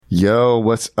Yo,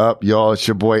 what's up, y'all? It's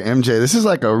your boy MJ. This is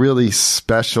like a really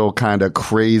special, kind of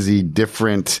crazy,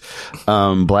 different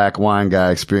black wine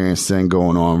guy experience thing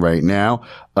going on right now.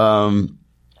 My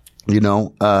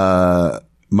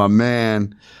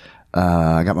man,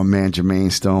 I got my man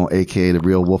Jermaine Stone, aka the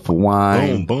Real Wolf of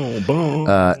Wine. Boom, boom,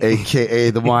 boom. AKA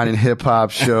the Wine and Hip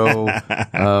Hop Show.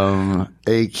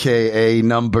 AKA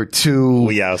number 2.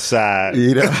 We outside.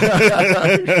 And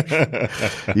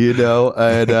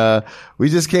we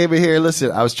just came in here.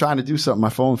 Listen, I was trying to do something. My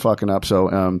phone fucking up.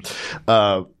 So,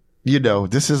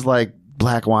 this is like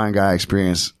black wine guy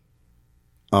experience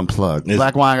unplugged. It's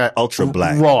black wine guy. Ultra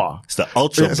black. Raw. It's the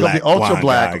ultra black wine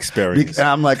guy experience.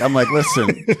 I'm like,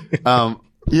 listen, I'm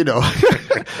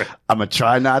gonna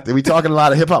try not to, we talking a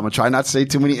lot of hip hop. I'm gonna try not to say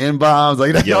too many N-bombs.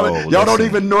 Like, y'all don't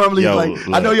even normally, look.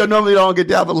 I know y'all normally don't get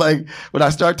down, but like, when I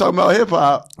start talking about hip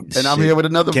hop and I'm here with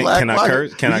another black can I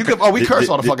curse? We curse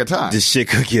all the fucking time. This shit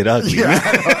could get ugly.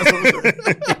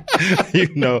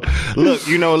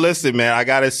 Listen, man, I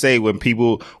gotta say, when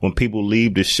people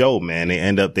leave the show, man, they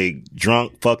end up, they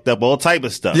drunk, fucked up, all type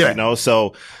of stuff,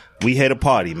 so we here to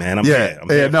party, man. I'm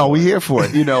here for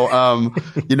it.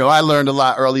 I learned a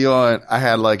lot early on. I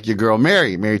had like your girl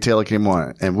Mary Taylor came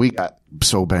on, and we got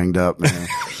so banged up, man.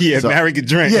 Mary could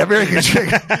drink. Yeah, Mary could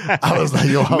drink. I was like,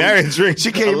 yo, Mary drink.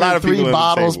 She came in 3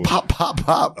 bottles, pop.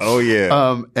 Oh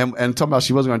yeah. And talking about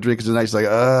she wasn't going to drink because the night she's like,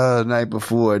 the night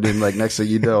before. And then like next thing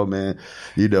you know, man,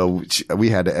 we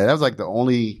had to. That was like the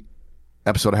only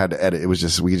episode I had to edit. It was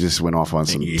just, we just went off on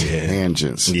some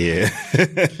tangents. Yeah.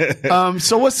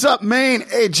 So what's up, Maine?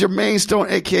 Hey, Jermaine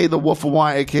Stone, aka the Wolf of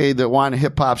Wine, aka the Wine and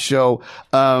Hip Hop Show.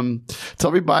 Tell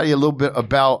everybody a little bit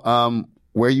about,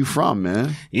 where you from,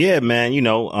 man? Yeah, man.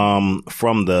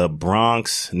 From the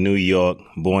Bronx, New York,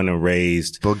 born and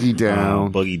raised. Boogie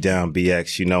down.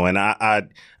 BX, and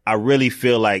I really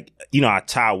feel like, I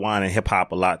tie wine and hip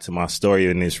hop a lot to my story.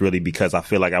 And it's really because I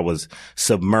feel like I was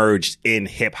submerged in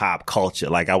hip hop culture.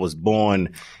 Like I was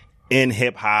born in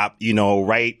hip hop,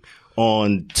 right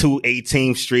on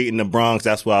 218th Street in the Bronx.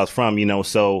 That's where I was from,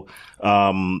 So,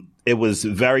 it was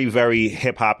very, very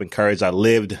hip hop encouraged. I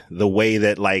lived the way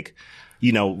that I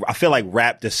feel like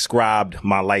rap described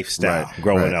my lifestyle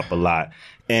growing up a lot.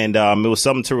 And, it was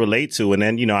something to relate to. And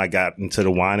then, I got into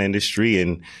the wine industry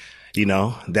and,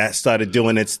 that started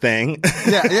doing its thing.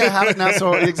 How did not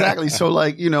so exactly. So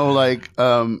I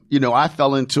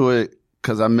fell into it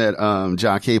because I met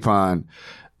John Capon,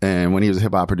 and when he was a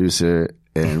hip hop producer,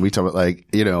 and we talked about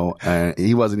and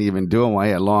he wasn't even doing one.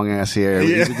 He had long ass hair.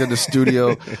 We used to go to the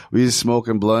studio. We was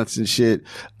smoking blunts and shit.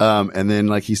 And then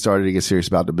he started to get serious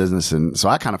about the business, and so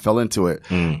I kind of fell into it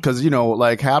because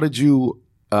how did you?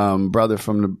 Brother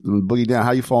from the Boogie Down,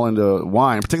 how you fall into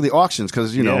wine, particularly auctions?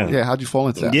 Because how'd you fall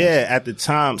into that? Yeah, at the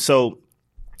time. So,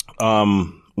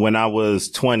 when I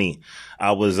was 20,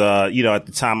 I was, at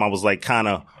the time I was like kind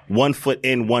of 1 foot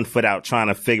in, 1 foot out, trying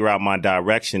to figure out my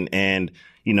direction, and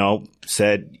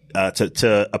said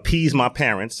to appease my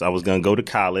parents, I was going to go to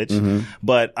college,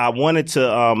 but I wanted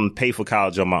to pay for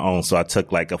college on my own, so I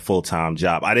took like a full-time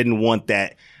job. I didn't want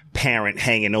that parent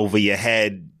hanging over your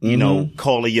head,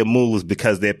 calling your moves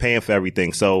because they're paying for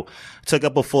everything. So I took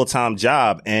up a full-time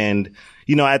job, and,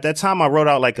 at that time I wrote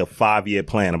out like a 5-year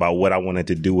plan about what I wanted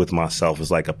to do with myself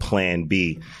as like a plan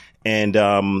B. And,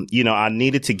 I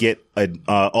needed to get an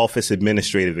office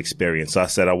administrative experience. So I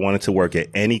said I wanted to work at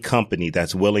any company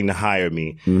that's willing to hire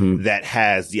me that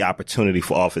has the opportunity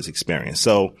for office experience.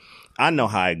 So I know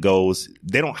how it goes.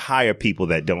 They don't hire people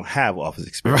that don't have office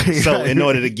experience. In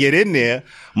order to get in there,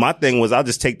 my thing was I'll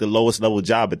just take the lowest level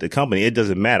job at the company. It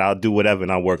doesn't matter. I'll do whatever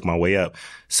and I'll work my way up.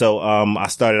 So, I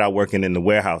started out working in the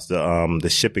warehouse, the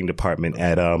shipping department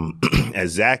at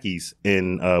Zacky's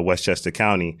in, Westchester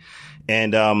County.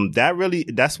 And,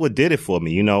 that's what did it for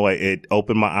me. It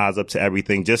opened my eyes up to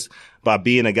everything. Just by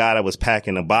being a guy that was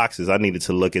packing the boxes, I needed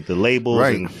to look at the labels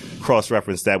and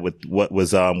cross-reference that with what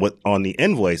was, on the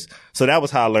invoice. So that was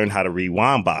how I learned how to read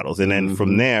wine bottles. And then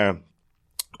from there,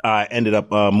 I ended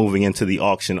up moving into the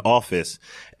auction office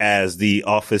as the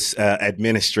office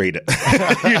administrator.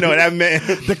 That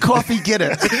meant the coffee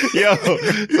getter.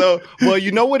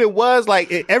 You know what it was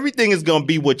like? Everything is gonna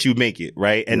be what you make it,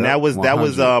 right? And that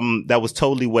was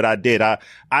totally what I did. I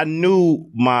knew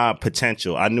my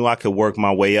potential. I knew I could work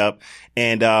my way up,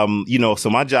 and so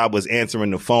my job was answering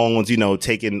the phones,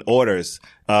 taking orders.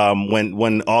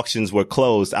 When auctions were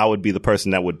closed, I would be the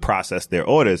person that would process their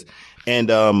orders,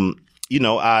 and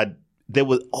there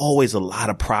was always a lot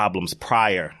of problems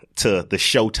prior to the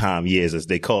Showtime years, as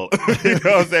they call it. You know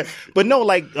what I'm saying? But no,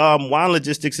 like, wine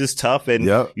logistics is tough, and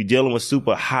you're dealing with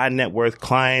super high net worth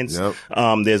clients.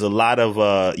 There's a lot of,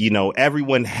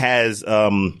 everyone has,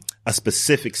 a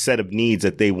specific set of needs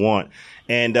that they want.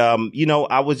 And,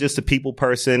 I was just a people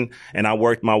person, and I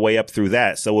worked my way up through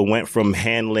that. So it went from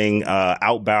handling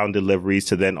outbound deliveries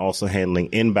to then also handling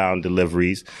inbound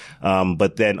deliveries,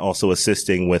 but then also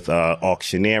assisting with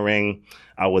auctioneering.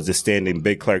 I was a standing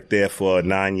bid clerk there for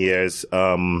 9 years.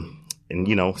 And,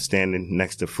 standing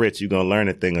next to Fritz, you're going to learn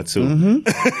a thing or two.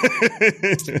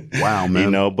 Mm-hmm. Wow,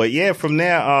 man. But yeah, from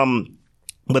there,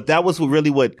 but that was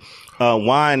really what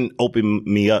wine opened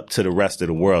me up to the rest of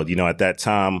the world. At that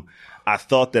time, I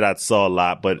thought that I saw a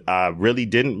lot, but I really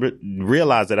didn't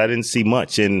realize that I didn't see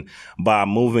much. And by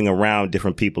moving around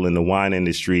different people in the wine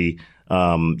industry,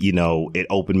 it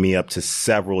opened me up to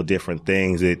several different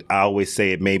things. I always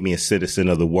say it made me a citizen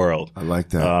of the world. I like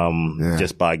that.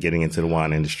 Just by getting into the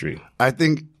wine industry. I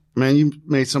think, man, you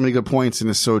made so many good points, and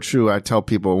it's so true. I tell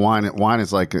people wine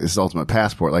is like its ultimate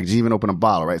passport. Like, you even open a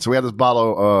bottle, right? So we have this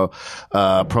bottle of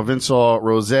Provençal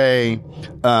Rosé,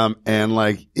 and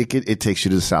like it takes you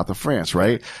to the south of France,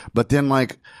 right? But then,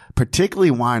 like,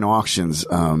 particularly wine auctions,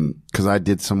 cause I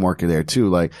did some work there too.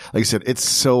 Like I said, it's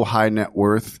so high net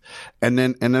worth. And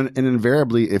then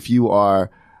invariably, if you are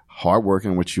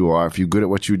hardworking, which you are, if you're good at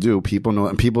what you do, people know,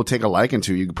 and people take a liking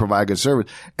to you, you provide good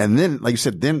service. And then, like you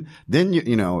said, then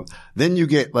you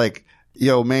get like,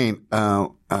 yo, man,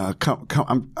 come,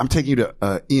 I'm taking you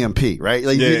to, EMP, right?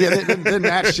 Like, then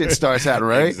that shit starts happening,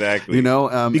 right? Exactly.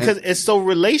 Because it's so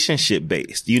relationship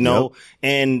based,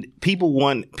 and people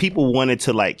wanted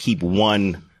to like keep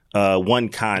one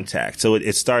contact. So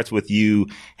it starts with you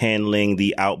handling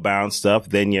the outbound stuff.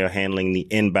 Then you're handling the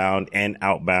inbound and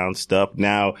outbound stuff.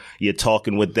 Now you're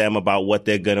talking with them about what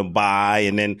they're going to buy.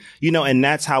 And then, and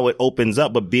that's how it opens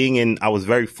up. But I was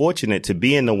very fortunate to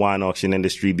be in the wine auction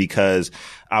industry because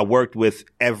I worked with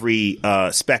every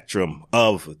spectrum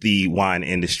of the wine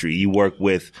industry. You work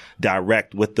with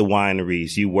direct with the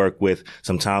wineries. You work with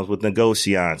sometimes with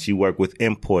negotiants. You work with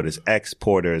importers,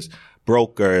 exporters,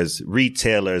 brokers,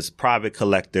 retailers, private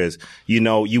collectors.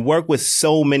 You work with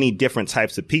so many different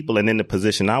types of people. And in the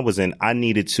position I was in, I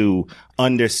needed to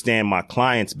understand my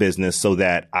client's business so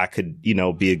that I could,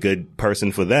 be a good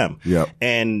person for them. Yep.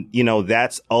 And,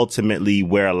 that's ultimately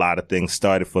where a lot of things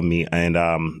started for me. And,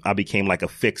 I became like a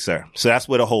fixer. So that's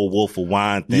where the whole Wolf of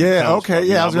Wine thing comes from.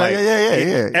 Yeah. I was like,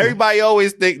 yeah. Everybody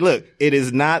always think, look, it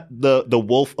is not the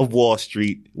Wolf of Wall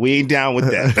Street. We ain't down with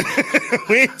that.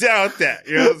 We ain't down with that.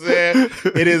 You know what I'm saying?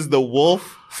 It is the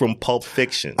wolf from Pulp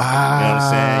Fiction. You know what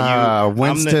I'm saying?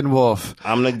 Winston Wolf.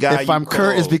 I'm the guy. If I'm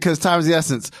curt, it's because time's the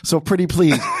essence. So pretty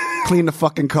please, clean the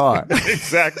fucking car.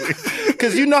 Exactly.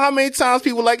 Because you know how many times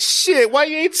people like, shit, why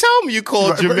you ain't tell me you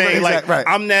called Jermaine? Right.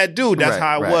 I'm that dude. That's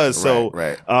how it was.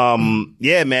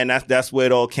 Yeah, man, that's where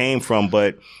it all came from.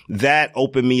 But that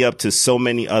opened me up to so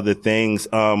many other things.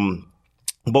 But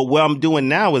what I'm doing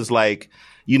now is like,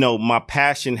 my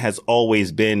passion has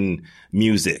always been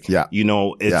music. Yeah.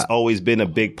 It's always been a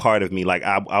big part of me. Like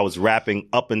I was rapping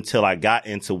up until I got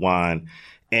into wine.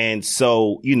 And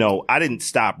so, I didn't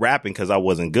stop rapping because I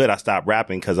wasn't good. I stopped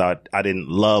rapping because I didn't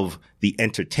love the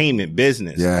entertainment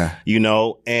business. Yeah.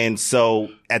 And so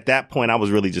at that point I was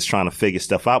really just trying to figure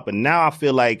stuff out. But now I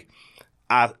feel like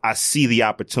I see the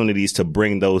opportunities to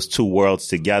bring those two worlds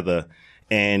together.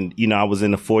 And, I was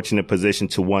in a fortunate position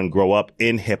to grow up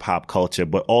in hip hop culture,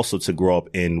 but also to grow up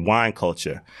in wine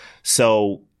culture.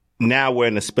 So now we're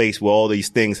in a space where all these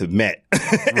things have met.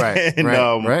 Right. And,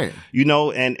 right.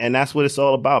 And that's what it's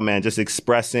all about, man. Just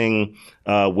expressing,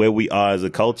 where we are as a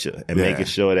culture and making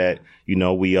sure that,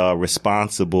 we are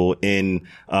responsible in,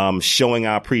 showing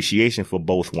our appreciation for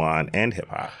both wine and hip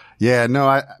hop. Yeah,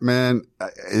 no,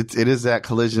 it is that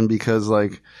collision because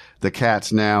like the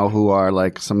cats now who are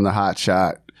like some of the hot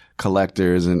shot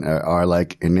collectors and are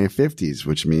like in their 50s,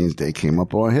 which means they came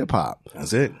up on hip hop.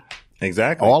 That's it.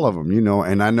 Exactly. All of them,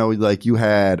 and I know like you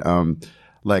had,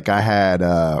 like I had,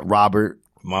 Robert.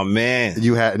 My man. And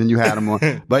then you had him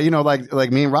on. But,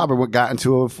 like me and Robert got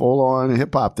into a full on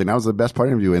hip hop thing. That was the best part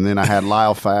of the interview. And then I had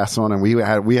Lyle Fast on and we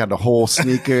had the whole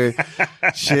sneaker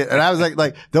shit. And I was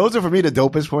like, those are for me the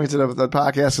dopest points of the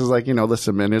podcast is like,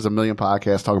 listen, man, there's a million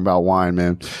podcasts talking about wine,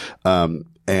 man.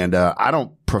 And I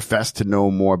don't profess to know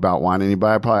more about wine than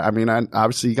anybody.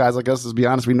 Obviously, guys like us, let's be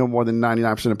honest, we know more than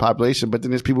 99% of the population, but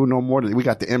then there's people who know more. We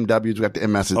got the MWs, we got the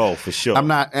MSs. Oh, for sure.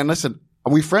 And listen,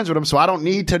 we friends with them, so I don't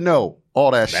need to know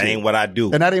all that shit. That ain't what I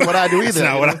do. And that ain't what I do either. That's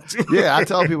not what I do. Yeah, I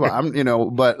tell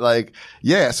people, but like,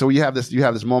 yeah, so you have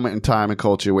this moment in time and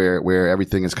culture where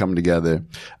everything is coming together.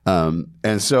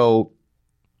 And so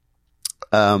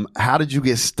How did you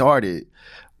get started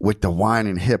with the Wine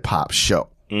and Hip Hop show?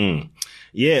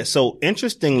 Yeah. So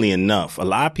interestingly enough, a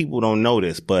lot of people don't know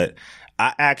this, but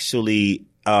I actually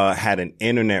had an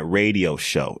internet radio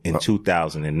show in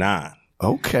 2009.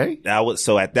 Okay.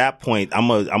 So at that point, I'm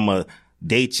a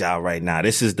date y'all right now.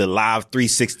 This is the Live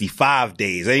 365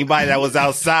 days. Anybody that was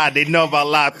outside, they know about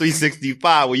Live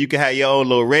 365 where you can have your own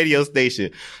little radio station.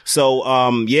 So,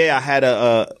 I had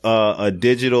a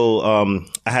digital,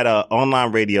 I had an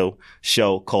online radio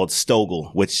show called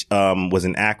Stogel, which, was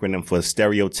an acronym for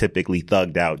Stereotypically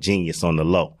Thugged Out Genius on the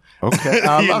Low. Okay.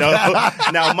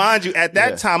 Now, mind you, at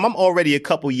that time, I'm already a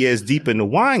couple years deep in the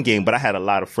wine game, but I had a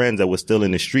lot of friends that were still in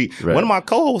the street. Right. One of my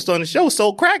co-hosts on the show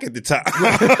sold crack at the time.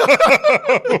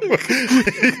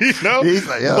 He's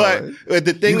like, yo, but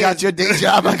the thing you got your day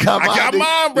job, I got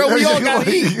mine, bro. We all got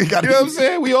to eat. You know what I'm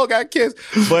saying? We all got kids.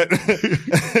 But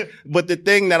the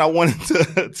thing that I wanted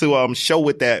to show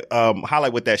with that,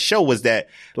 highlight with that show was that,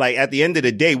 like, at the end of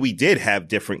the day, we did have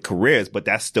different careers, but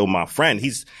that's still my friend.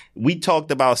 We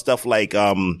talked about stuff like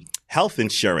health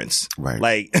insurance. Right.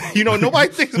 Like,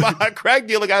 nobody thinks about how a crack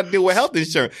dealer got to deal with health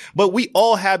insurance. But we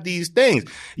all have these things.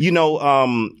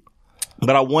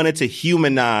 But I wanted to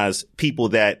humanize people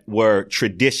that were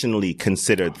traditionally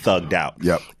considered thugged out.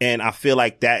 Yep. And I feel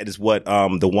like that is what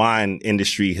the wine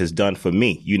industry has done for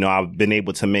me. I've been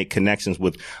able to make connections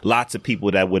with lots of people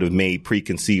that would have made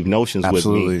preconceived notions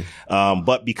Absolutely. with me.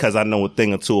 But because I know a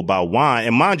thing or two about wine,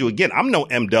 and mind you, again, I'm no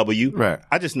MW. Right.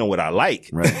 I just know what I like.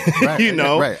 Right.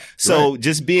 Right. So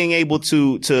just being able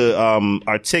to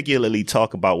articulately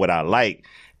talk about what I like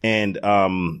and,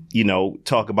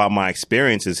 talk about my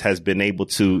experiences has been able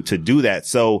to do that.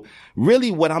 So really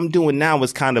what I'm doing now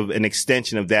is kind of an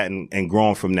extension of that and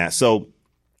growing from that. So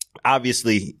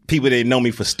obviously people didn't know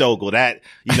me for Stogel. That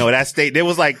state, there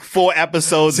was like 4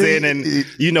 episodes in and,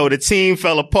 the team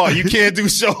fell apart. You can't do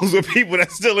shows with people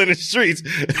that's still in the streets,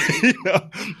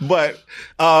 but,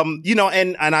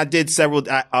 and I did several,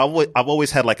 I've always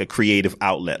had like a creative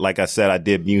outlet. Like I said, I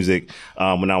did music,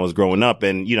 when I was growing up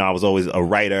and, I was always a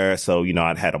writer. So,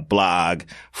 I'd had a blog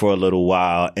for a little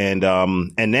while and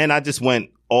then I just went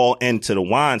all into the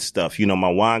wine stuff. My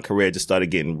wine career just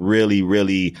started getting really,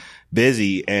 really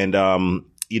busy. And,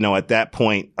 at that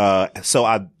point, so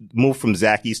I moved from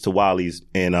Zacky's to Wally's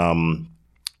in,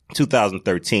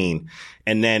 2013.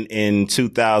 And then in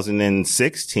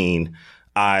 2016,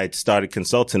 I started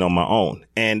consulting on my own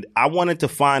and I wanted to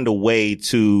find a way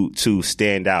to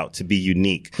stand out, to be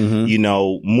unique.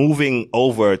 Mm-hmm. Moving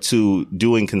over to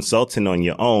doing consulting on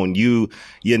your own,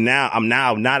 I'm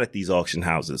now not at these auction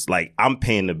houses. Like I'm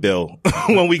paying the bill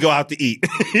when we go out to eat.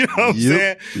 You know what I'm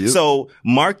saying? Yep. So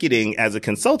marketing as a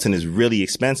consultant is really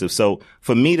expensive. So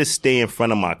for me to stay in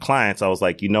front of my clients, I was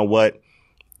like, you know what?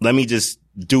 Let me just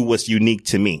do what's unique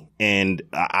to me. And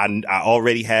I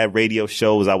already had radio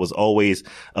shows. I was always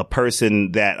a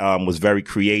person that was very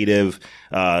creative,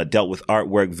 dealt with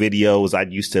artwork, videos. I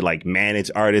used to like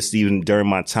manage artists even during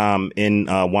my time in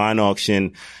wine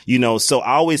auction, so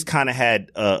I always kind of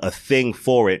had a thing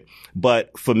for it.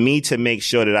 But for me to make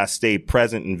sure that I stayed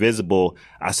present and visible,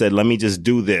 I said, let me just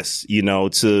do this,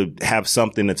 to have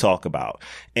something to talk about.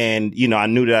 And, I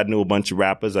knew that I knew a bunch of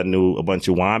rappers. I knew a bunch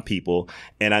of wine people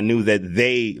and I knew that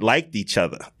they liked each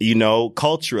other,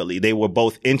 culturally. They were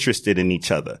both interested in each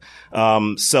other.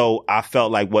 So I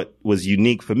felt like what was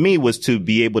unique for me was to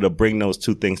be able to bring those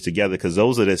two things together because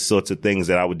those are the sorts of things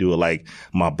that I would do at like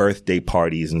my birthday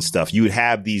parties and stuff. You would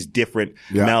have these different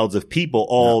melds of people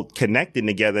all connecting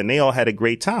together and they all had a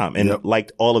great time and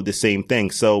liked all of the same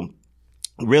things. So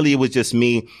really, it was just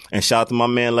me and shout out to my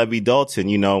man, Levy Dalton.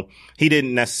 He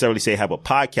didn't necessarily say have a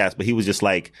podcast, but he was just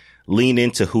like, lean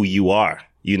into who you are,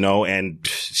 and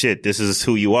shit, this is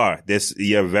who you are.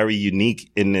 You're very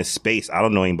unique in this space. I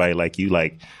don't know anybody like you,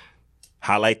 like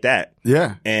highlight that.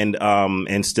 Yeah.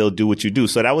 And still do what you do.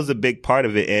 So that was a big part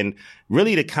of it. And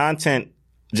really the content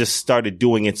just started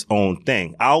doing its own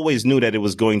thing. I always knew that it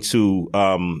was going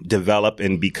to develop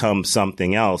and become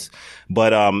something else,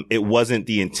 but it wasn't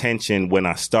the intention when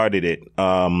I started it.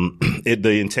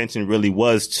 The intention really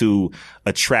was to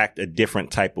attract a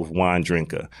different type of wine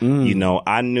drinker.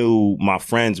 I knew my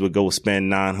friends would go spend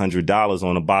 $900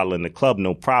 on a bottle in the club,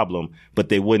 no problem, but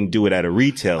they wouldn't do it at a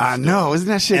retail store. I know, isn't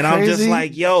that shit and crazy? I'm just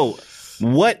like, yo,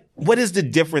 what is the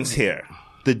difference here?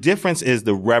 The difference is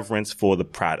the reverence for the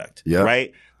product,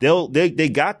 right? They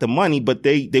got the money, but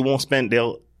they won't spend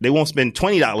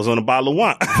 $20 on a bottle of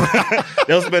wine.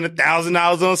 They'll spend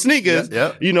 $1,000 on sneakers,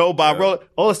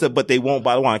 all that stuff, but they won't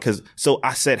buy the wine. So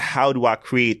I said, how do I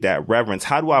create that reverence?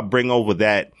 How do I bring over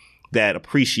that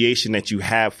appreciation that you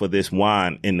have for this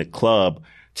wine in the club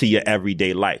to your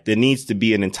everyday life. There needs to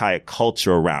be an entire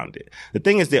culture around it. The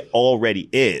thing is, there already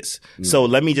is. So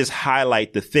let me just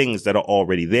highlight the things that are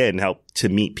already there and help to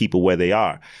meet people where they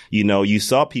are. You know, you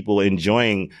saw people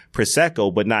enjoying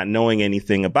Prosecco, but not knowing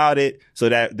anything about it. So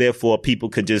that therefore people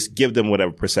could just give them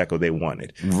whatever Prosecco they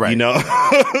wanted. Right. You know?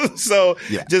 So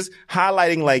just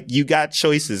highlighting, like, you got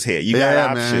choices here. You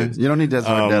got options. Man. You don't need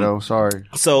Desmond sorry.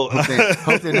 So,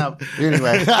 hope they not,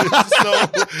 anyway.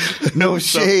 No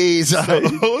shades.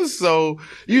 So,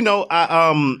 you know,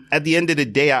 at the end of the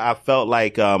day, I felt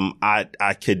like,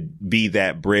 I could be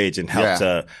that bridge and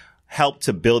help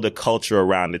to build a culture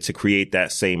around it, to create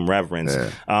that same reverence,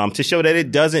 to show that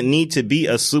it doesn't need to be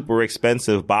a super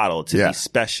expensive bottle to be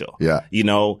special. You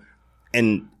know,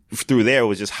 and through there, it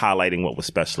was just highlighting what was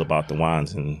special about the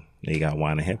wines, and they got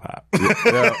wine and hip hop.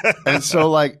 And so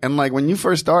when you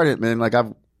first started, man, like I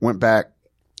went back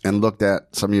and looked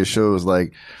at some of your shows,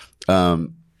 like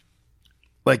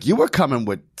you were coming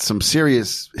with some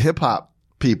serious hip hop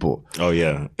people. Oh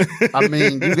yeah. I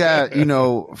mean, you got, you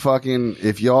know, fucking,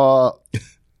 if you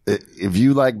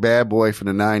like Bad Boy from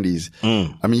the 90s,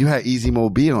 I mean, you had Easy Mo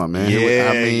B on, man.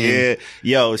 Yeah.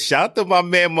 Yo, shout to my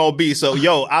man Mo B. So,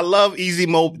 yo, I love Easy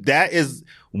Mo. That is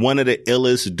one of the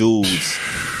illest dudes.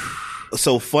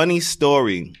 So, funny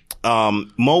story.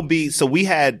 Mo B, so we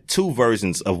had two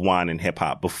versions of Wine and Hip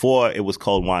Hop. Before it was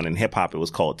called Wine and Hip Hop, it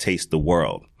was called Taste the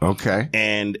World. Okay.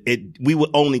 And we were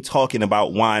only talking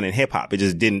about wine and hip hop. It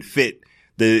just didn't fit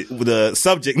the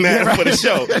subject matter for the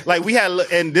show. Like we had,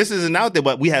 and this isn't out there,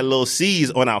 but we had Lil C's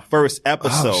on our first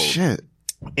episode. Oh shit.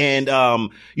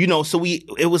 And, you know, so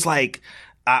it was like,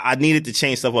 I needed to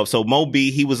change stuff up. So Mo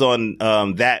B, he was on,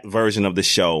 that version of the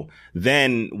show.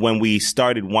 Then when we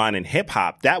started Wine and Hip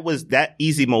Hop, that was that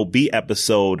Easy Mo B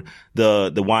episode,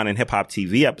 the Wine and Hip Hop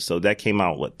TV episode that came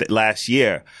out last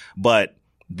year. But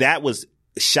that was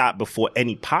shot before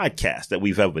any podcast that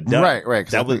we've ever done. Right. I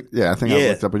think I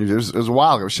looked up and it was a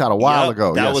while ago. It was shot a while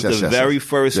ago. That was the very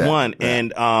first one. Yeah.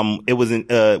 And, it was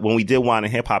when we did Wine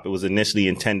and Hip Hop, it was initially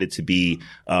intended to be,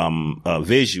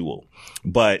 visual.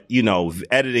 But, you know,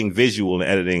 editing visual and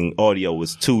editing audio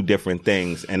was two different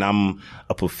things. And I'm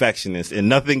a perfectionist and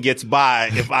nothing gets by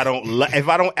if I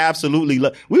don't absolutely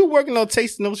love. We were working on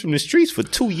Tasting Notes from the Streets for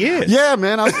 2 years. Yeah,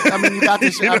 man. I mean, you got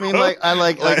this. I mean,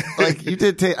 like you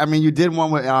did you did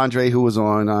one with Andre who was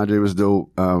on. Andre was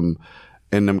dope.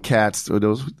 And them cats,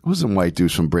 who's some white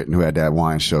dudes from Britain who had that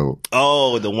wine show?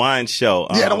 Oh, the wine show.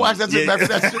 Yeah, the wine. That's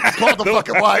it's called the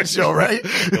fucking wine show, right?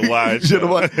 The wine show.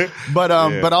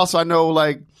 But also I know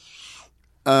like,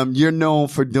 you're known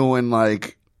for doing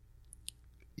like,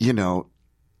 you know,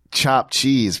 chopped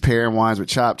cheese, pairing wines with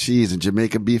chopped cheese and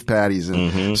Jamaican beef patties,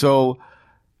 and so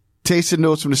Tasting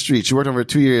Notes from the Streets. You worked on it for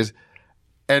 2 years.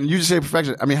 And you just say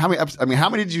perfection. I mean, how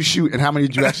many did you shoot and how many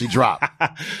did you actually drop?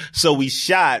 So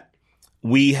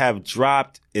we have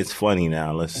dropped, it's funny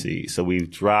now, let's see. So we've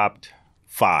dropped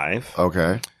 5.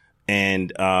 Okay.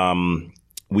 And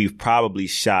we've probably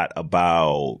shot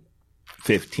about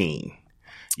 15.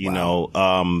 You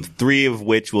know, 3 of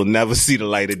which will never see the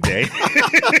light of day.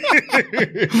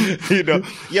 You know,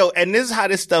 yo, and this is how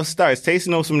this stuff starts.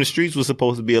 Tasting Notes from the Streets was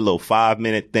supposed to be a little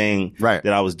 5-minute thing that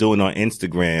I was doing on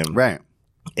Instagram. Right.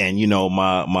 And you know,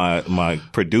 my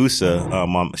producer,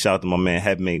 shout out to my man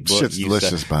Headmate Book. Shit's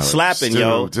delicious, by the way. Slapping,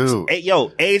 yo. Dude. Hey,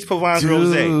 yo, Age Provence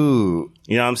Rosé.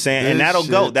 You know what I'm saying? And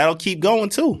that'll keep going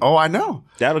too. Oh, I know.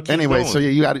 That'll keep going. Anyway, so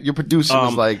you got your producer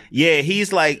was like. Yeah, he's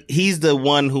the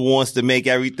one who wants to make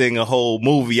everything a whole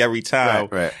movie every time.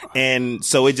 Right. And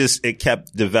so it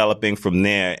kept developing from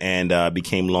there and,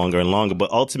 became longer and longer.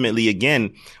 But ultimately,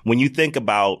 again, when you think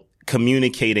about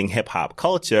communicating hip hop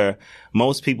culture,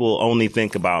 most people only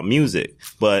think about music,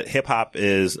 but hip hop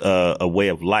is a way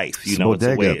of life. You know,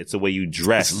 it's a way you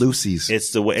dress. It's Lucy's.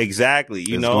 It's the way, exactly.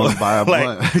 You know,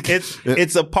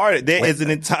 it's a part. There is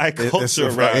an entire culture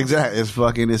around. Exactly.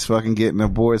 It's fucking getting a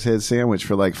boar's head sandwich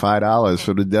for like $5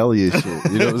 from the deli and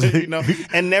shit. You know what I'm saying? You know,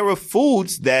 and there are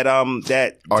foods that are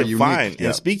define unique.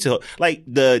 and speak to, like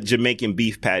the Jamaican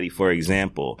beef patty, for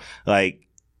example. Like,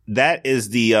 that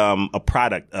is a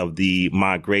product of the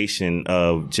migration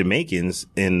of Jamaicans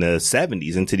in the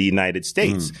 70s into the United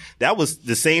States. That was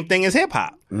the same thing as hip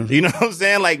hop. You know what I'm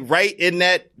saying? Like right in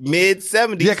that mid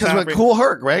 70s. Yeah, because with Cool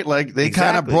Herc, right? Like they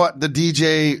kind of brought the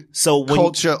DJ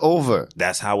culture over.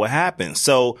 That's how it happened.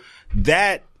 So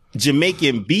that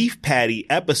Jamaican beef patty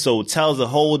episode tells a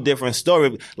whole different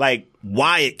story, like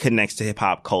why it connects to hip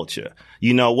hop culture.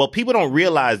 You know, well, people don't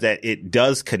realize that it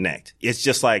does connect. It's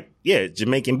just like, yeah,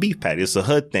 Jamaican beef patty. It's a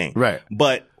hood thing. Right.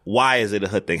 But why is it a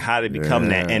hood thing? How did it become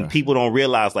that? And people don't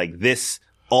realize like this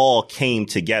all came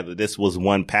together. This was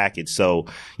one package. So,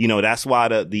 that's why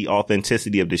the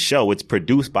authenticity of the show, it's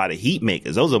produced by the Heat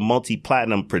Makers. Those are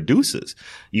multi-platinum producers,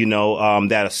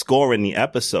 that are scoring the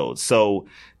episodes. So,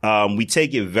 we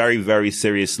take it very, very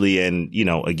seriously. And,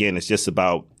 again, it's just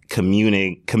about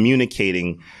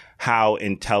communicating how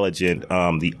intelligent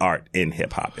the art in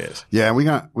hip hop is. Yeah, we're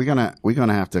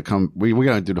gonna have to come. We're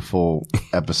gonna do the full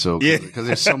episode because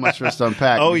there's so much for us to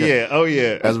unpack. Oh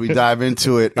yeah. As we dive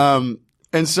into it, and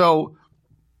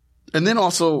then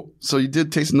also, so you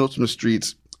did Taste Notes from the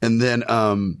Streets, and then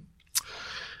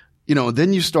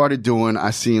then you started doing.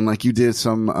 I seen like you did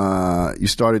some. You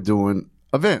started doing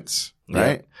events,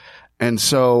 right? Yeah. And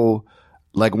so.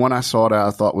 Like when I saw that, I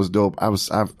thought was dope. I don't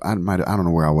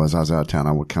know where I was. I was out of town.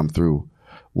 I would come through.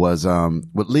 Was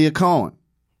with Leah Cohen.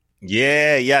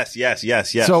 Yeah. Yes.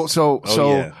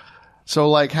 So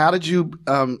like, how did you?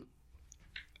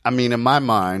 In my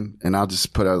mind, and I'll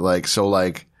just put it like so.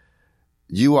 Like,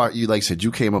 you like said,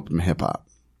 you came up in hip hop.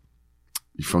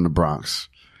 You're from the Bronx.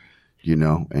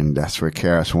 And that's where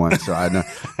Karis went. So I know,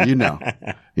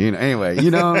 anyway, like,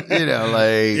 no,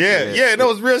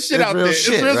 it's real shit out there. It's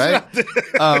real right? shit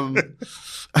out there.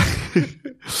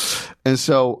 And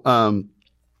so,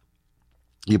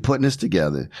 you're putting this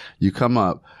together. You come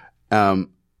up.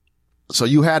 So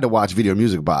you had to watch Video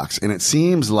Music Box, and it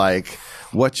seems like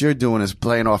what you're doing is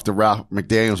playing off the Ralph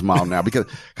McDaniels model now because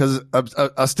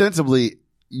ostensibly,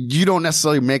 you don't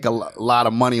necessarily make a lot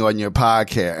of money on your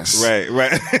podcast. Right.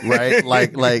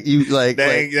 Like you, like,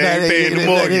 they ain't paying the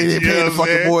mortgage. They ain't paying the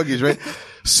fucking mortgage, right?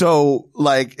 So,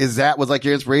 like, was like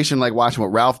your inspiration, like watching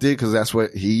what Ralph did? Cause that's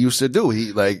what he used to do.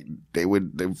 They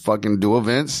would fucking do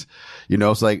events.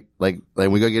 It's like we're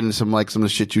gonna get into some of the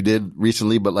shit you did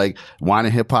recently, but like wine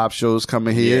and hip hop shows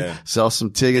coming here, sell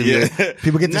some tickets. Yeah.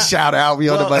 People get to shout out. We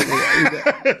on the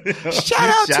shout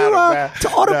out to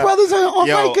all the brothers on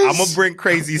Yo, Rikers. I'm gonna bring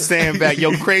Crazy Sam back.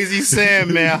 Yo, Crazy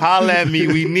Sam, man, holla at me.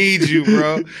 We need you,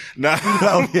 bro.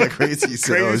 Oh yeah, Crazy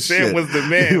Sam. Crazy Sam was the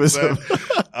man.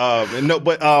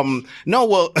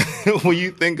 Well, when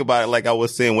you think about it, like I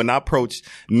was saying, when I approached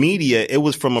media, it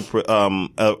was from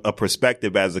a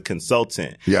perspective as a consultant.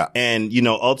 Yeah. And,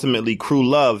 ultimately Crew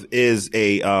Love is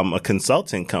a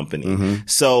consulting company. Mm-hmm.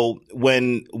 So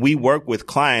when we work with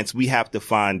clients, we have to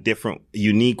find different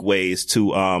unique ways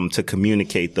to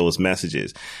communicate those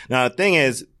messages. Now, the thing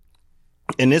is,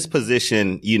 in this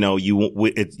position, you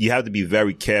have to be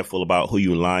very careful about who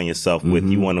you align yourself with.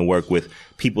 Mm-hmm. You want to work with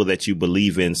people that you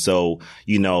believe in. So,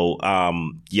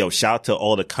 shout out to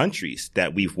all the countries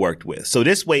that we've worked with. So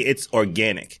this way it's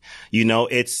organic.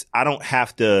 I don't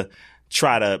have to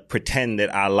try to pretend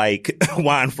that I like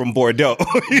wine from Bordeaux.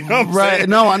 You know what I'm right. saying?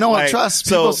 No, I know. Like, trust.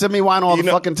 People send me wine all the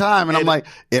fucking time. And I'm like,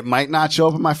 it might not show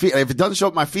up in my feed. If it doesn't show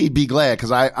up in my feed, be glad.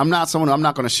 Cause I'm not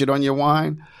going to shit on your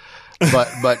wine.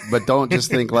 But don't just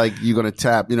think like you're going to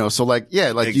tap, so like,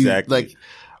 yeah, like exactly.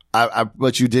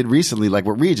 what you did recently, like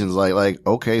with regions, like,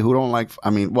 okay, who don't like,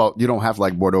 you don't have to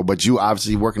like Bordeaux, but you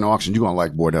obviously work in the auction, you're going to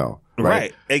like Bordeaux.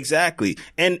 Right. Exactly.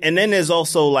 And then there's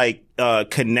also like,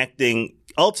 connecting.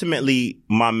 Ultimately,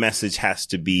 my message has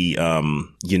to be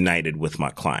united with my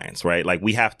clients, right? Like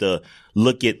we have to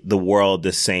look at the world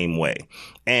the same way.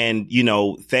 And,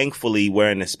 thankfully,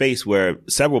 we're in a space where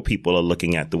several people are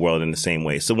looking at the world in the same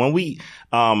way. So when we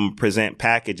present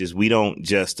packages, we don't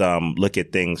just look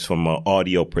at things from an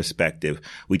audio perspective.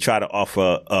 We try to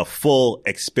offer a full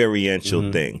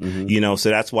experiential thing, so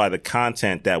that's why the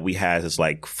content that we have is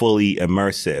like fully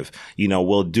immersive.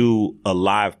 We'll do a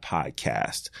live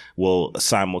podcast. We'll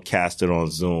simulcast it on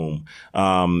Zoom.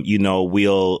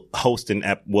 We'll host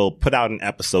we'll put out an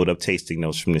episode of Tasting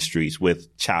Notes from the Streets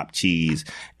with chopped cheese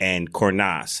and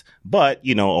Cornas. But,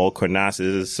 all Cornas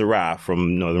is Syrah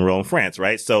from Northern Rhone, France,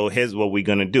 right? So here's what we're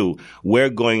going to do. We're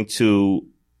going to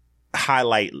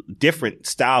highlight different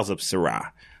styles of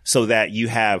Syrah so that you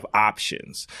have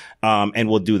options. And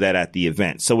we'll do that at the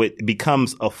event. So it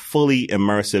becomes a fully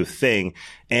immersive thing,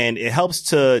 and it helps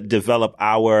to develop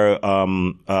our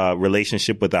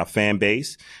relationship with our fan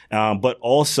base. But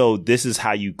also, this is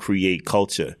how you create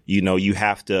culture. You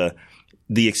have to,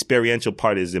 the experiential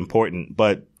part is important,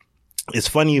 but it's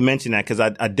funny you mention that because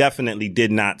I definitely did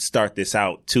not start this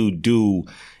out to do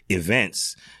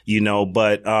events,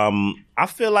 but I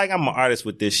feel like I'm an artist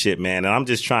with this shit, man, and I'm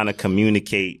just trying to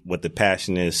communicate what the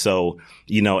passion is. So,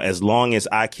 as long as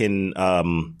I can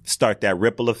start that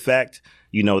ripple effect,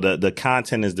 the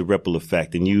content is the ripple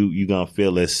effect, and you're gonna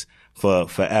feel this for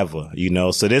forever,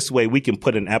 So this way we can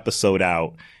put an episode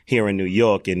out here in New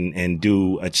York and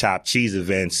do a chopped cheese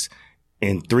events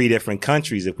in 3 different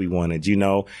countries if we wanted,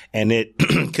 and it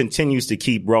continues to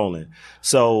keep rolling.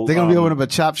 So they're gonna be opening up a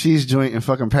chopped cheese joint in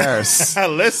fucking Paris.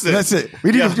 Listen, that's it.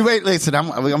 We need to wait. Listen, I'm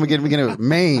gonna get it.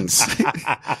 Mainz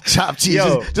chopped cheese.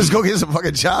 Just go get some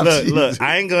fucking chopped cheese. Look,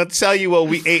 I ain't gonna tell you what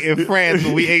we ate in France,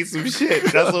 but we ate some shit.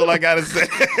 That's all I gotta say.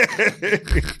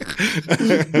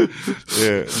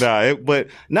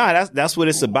 That's what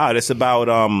it's about. It's about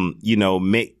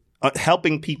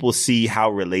helping people see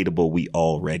how relatable we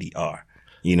already are.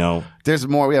 There's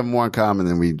more. We have more in common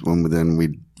than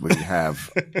we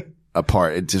have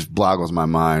apart. It just boggles my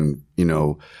mind.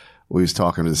 We was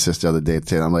talking to the sister the other day.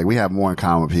 I'm like, we have more in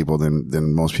common with people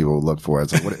than most people look for.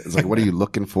 It's like, what are you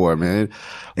looking for, man?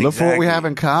 Look for what we have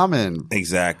in common.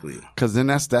 Exactly. Cause then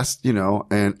that's,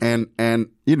 and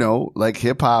like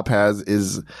hip hop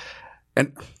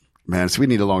and man, so we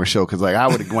need a longer show because like I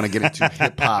would want to get into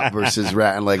hip hop versus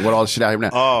rap and like what all the shit out here now.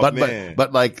 Oh, but man.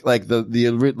 but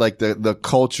the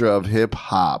culture of hip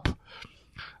hop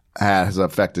has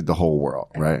affected the whole world,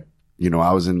 right? I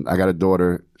got a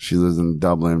daughter. She lives in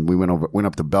Dublin. We went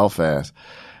up to Belfast.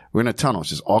 We're in a tunnel. It's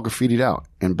just all graffitied out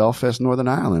in Belfast, Northern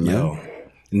Ireland, man.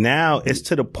 Now it's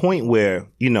to the point where,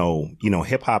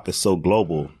 hip hop is so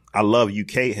global. I love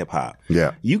UK hip hop.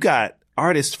 Yeah. You got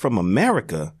artists from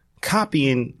America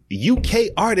copying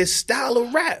UK artists' style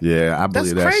of rap. Yeah, I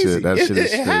believe that crazy. shit. That shit is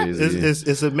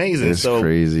crazy. It's amazing. It's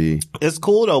crazy. It's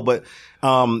cool though, but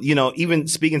even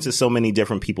speaking to so many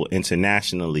different people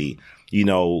internationally,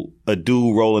 a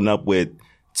dude rolling up with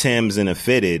Tim's and a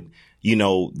Fitted,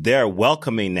 they're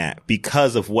welcoming that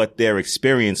because of what their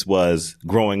experience was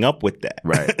growing up with that.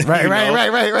 Right.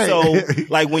 So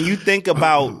like when you think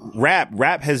about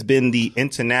rap has been the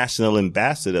international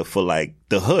ambassador for like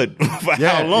the hood for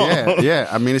how long? Yeah.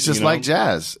 I mean, it's just like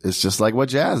jazz. It's just like what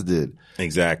jazz did.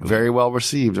 Exactly. Very well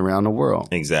received around the world.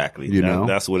 Exactly.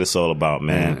 That's what it's all about,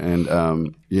 man.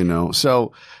 And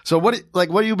so what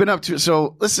have you been up to?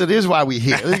 So listen, here's why we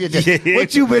here.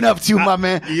 What you been up to, my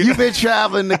man? You've been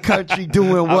traveling the country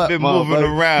doing what? I've been moving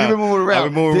around. You've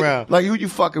been moving around. Like who you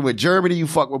fucking with? Germany? You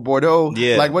fuck with Bordeaux?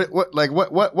 Yeah. Like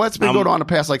what's been going on the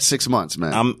past like 6 months,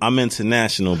 man? I'm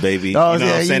international, baby. Oh, you know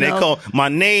what I'm saying? They call my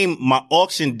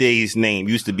auction day's name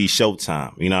used to be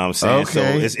Showtime. You know what I'm saying?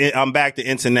 Okay. So I'm back to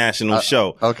international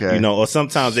show. Okay. Or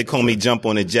sometimes they call me jump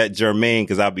on the jet Jermaine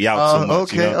because I'll be out so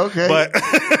much. Okay. But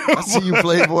I see you,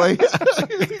 Playboy.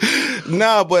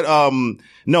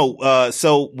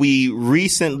 So we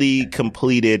recently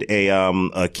completed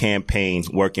a campaign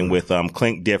working with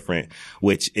Clink Different,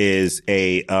 which is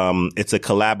it's a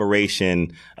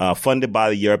collaboration funded by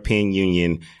the European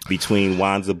Union between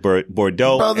Wanza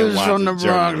Bordeaux Brothers and Wanza from the Bronx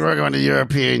Germany. working with the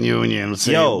European Union.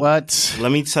 Say, Yo, what?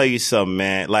 Let me tell you something,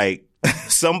 man. Like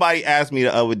somebody asked me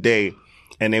the other day.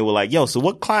 And they were like, yo, so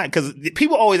what client, cause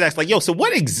people always ask like, yo, so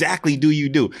what exactly do you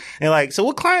do? And like, so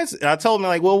what clients, and I told them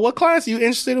like, well, what clients are you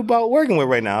interested about working with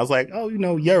right now? I was like, oh,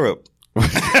 Europe.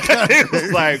 It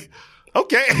was like,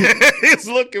 okay. It's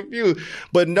a little confused.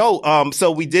 But no, so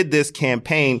we did this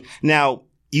campaign. Now,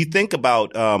 you think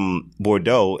about,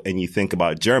 Bordeaux and you think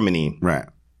about Germany. Right.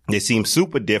 They seem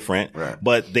super different, right,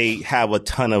 but they have a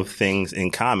ton of things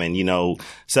in common.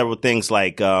 Several things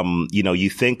like, you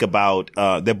think about,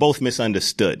 they're both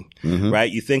misunderstood,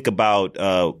 right? You think about,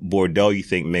 Bordeaux, you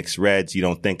think mixed reds. You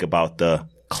don't think about the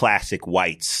classic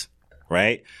whites,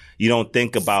 right? You don't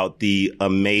think about the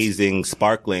amazing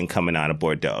sparkling coming out of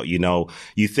Bordeaux.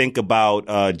 You think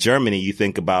about, Germany, you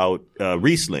think about,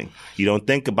 Riesling. You don't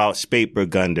think about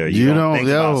Spätburgunder. You don't think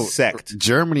about Sekt.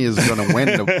 Germany is going to win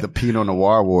the Pinot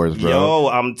Noir wars, bro. Yo,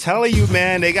 I'm telling you,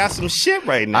 man, they got some shit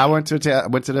right now. I went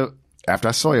to after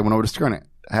I saw you, I went over to Skirnet.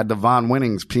 I had the Von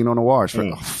Winnings Pinot Noirs.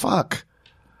 Oh, fuck.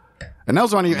 And that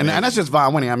was only, and that's just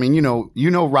Von Winning. I mean,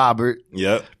 Robert.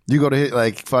 Yep. You go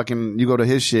to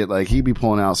his shit, like he be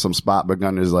pulling out some spot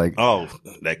burgunders like. Oh,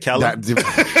 that Keller.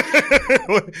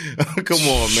 Come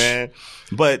on, man.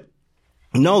 But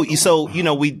no, so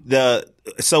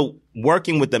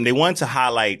working with them, they wanted to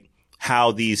highlight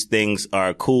how these things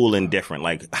are cool and different.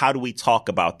 Like, how do we talk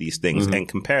about these things and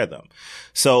compare them?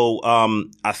 So,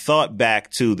 I thought back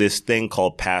to this thing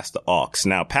called Pass the Aux.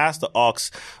 Now, Pass the Aux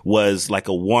was like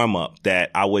a warm up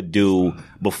that I would do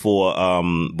before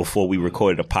we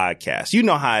recorded a podcast. You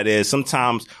know how it is.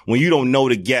 Sometimes when you don't know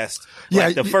the guest,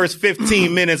 like the first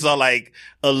 15 minutes are like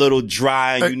a little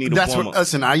dry and you need to warm up.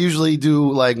 Listen, I usually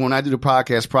do, like, when I do the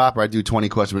podcast proper, I do 20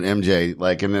 questions with MJ,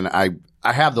 like, and then I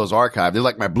have those archived. They're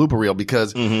like my blooper reel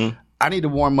because I need to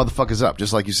warm motherfuckers up,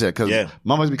 just like you said, because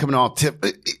mama's be coming all tip.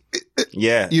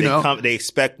 Yeah. They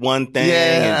expect one thing.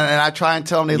 Yeah. And I try and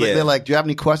tell them, they're like, do you have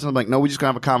any questions? I'm like, no, we're just going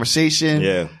to have a conversation.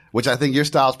 Yeah. Which I think your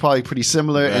style is probably pretty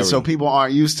similar. And so people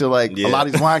aren't used to like a lot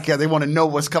of these wine cats. They want to know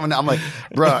what's coming out. I'm like,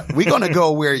 bro, we're going to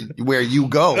go where you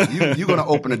go. You're going to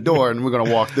open the door and we're going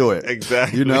to walk through it.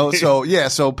 Exactly. You know? So yeah.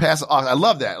 So I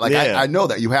love that. Like I know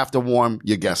that you have to warm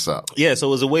your guests up. Yeah. So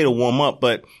it was a way to warm up,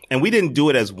 and we didn't do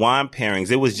it as wine pairings.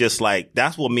 It was just like,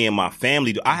 that's what me and my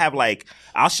family do. I have like,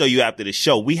 I'll show you after the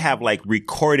show. We have like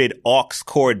recorded aux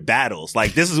chord battles.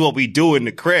 Like this is what we do in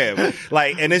the crib.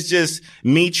 Like, and it's just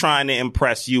me trying to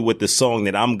impress you with the song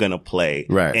that I'm going to play.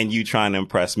 Right. And you trying to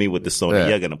impress me with the song that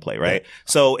you're going to play. Right.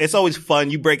 So it's always fun.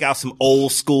 You break out some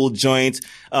old school joints.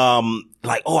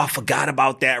 Like, oh, I forgot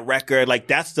about that record. Like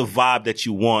that's the vibe that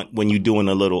you want when you're doing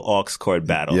a little aux chord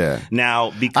battle. Yeah.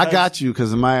 Now, because I got you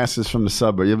because my ass is from the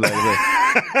suburb. You're like,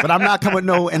 but I'm not coming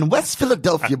in West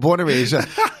Philadelphia, born and raised.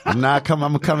 I'm not coming.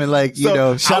 I'm coming like, shout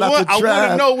out to Trav. I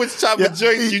want to know which type of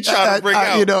joints you trying to bring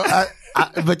out.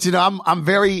 But I'm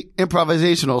very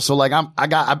improvisational. So like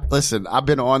listen, I've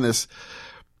been on this.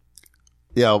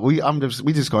 Yeah, we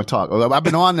just gonna talk. I've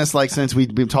been on this like since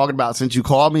we've been talking about since you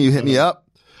called me, you hit me up,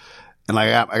 and like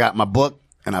I got my book.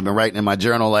 And I've been writing in my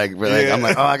journal, I'm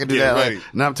like, oh, I can do that. Right. Like,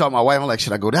 and I'm talking to my wife, I'm like,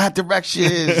 should I go that direction?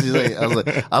 She's like,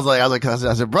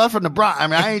 I said, brother from the Bronx. I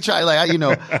mean, I ain't trying,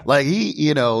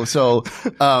 so,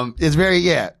 it's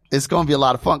it's going to be a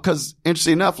lot of fun. Cause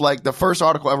interesting enough, like the first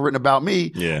article ever written about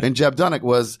me and Jeb Dunnick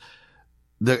was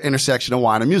the intersection of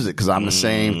wine and music. Cause I'm the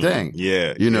same thing.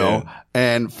 Yeah. You know,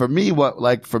 and for me,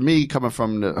 coming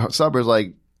from the suburbs,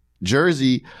 like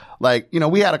Jersey, like,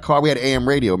 we had AM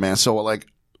radio, man. So like,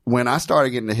 when I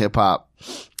started getting to hip hop,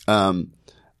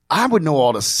 I would know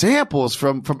all the samples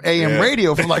from AM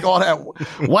radio, from like all that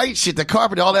white shit, the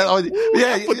carpet, all that.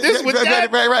 But this with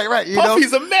that. Right.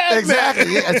 Puffy's a madman.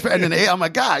 Exactly. Yeah. And then I'm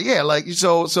like, God, yeah. Like,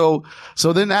 so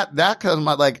then that comes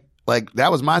my like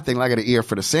that was my thing. Like, I got an ear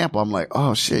for the sample. I'm like,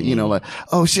 oh shit, like,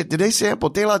 oh shit, did they sample?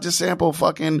 De La just sample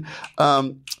fucking,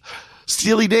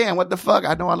 Steely Dan, what the fuck?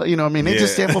 I know, what I mean? They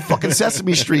just sample fucking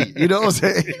Sesame Street, you know what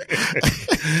I'm saying?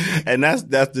 And that's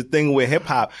the thing with hip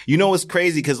hop. It's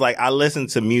crazy because like I listen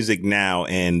to music now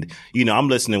and, I'm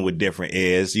listening with different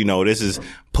ears. This is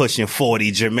pushing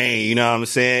 40 Jermaine, you know what I'm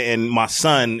saying? And my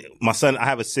son, I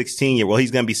have a 16-year-old.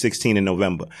 He's going to be 16 in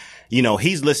November.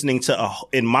 He's listening to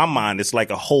in my mind, it's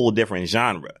like a whole different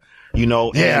genre. I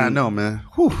know, man.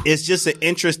 Whew. It's just an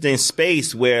interesting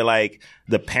space where like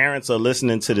the parents are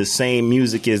listening to the same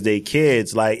music as their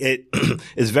kids. Like it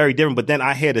is very different. But then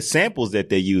I hear the samples that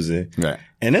they're using. Right.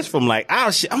 And it's from like,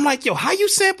 oh shit. I'm like, yo, how you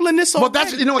sampling this already?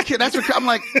 Well, that's what I'm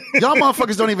like, y'all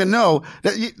motherfuckers don't even know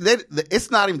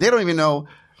that they don't even know.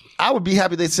 I would be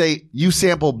happy they'd say you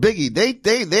sample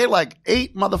Biggie. They're like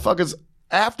 8 motherfuckers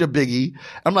after Biggie.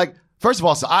 I'm like, first of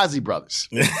all, it's the Ozzy Brothers.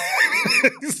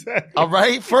 Exactly. All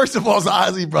right. First of all, it's the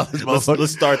Ozzy Brothers.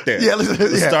 Let's start there. Yeah,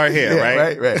 let's start here,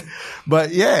 right? Right. But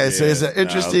it's an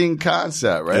interesting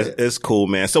concept, right? It's cool,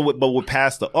 man. So, but we're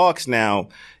past the aux now.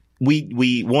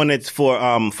 We wanted for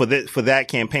that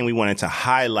campaign, we wanted to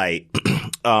highlight,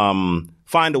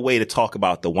 find a way to talk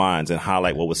about the wines and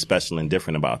highlight what was special and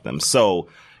different about them. So,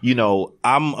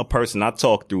 I'm a person, I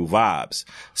talk through vibes.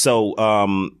 So,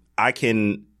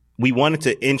 we wanted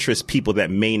to interest people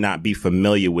that may not be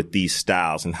familiar with these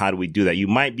styles. And how do we do that? You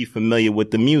might be familiar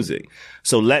with the music.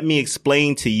 So let me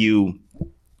explain to you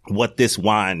what this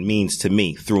wine means to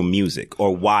me through music,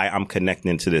 or why I'm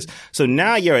connecting to this. So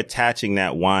now you're attaching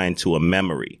that wine to a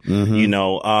memory,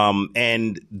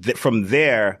 and from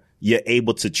there, you're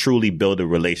able to truly build a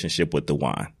relationship with the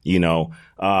wine,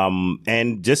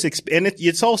 and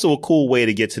it's also a cool way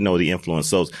to get to know the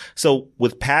influence. So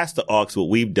with Past the Aux, what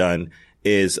we've done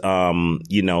is,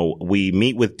 we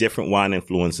meet with different wine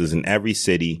influences in every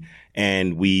city,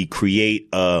 and we create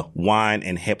a wine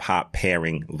and hip hop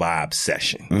pairing vibe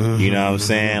session. You know what I'm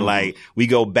saying? Like we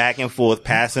go back and forth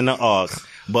passing the aux,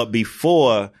 but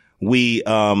before we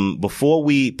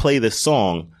play the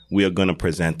song, we are going to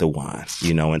present the wine,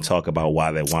 and talk about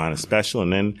why that wine is special,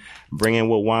 and then bring in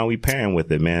what wine we pairing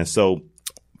with it, man. So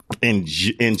in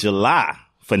July,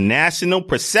 for National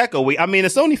Prosecco Week. I mean,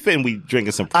 it's only fitting we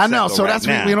drinking some Prosecco. I know. So right that's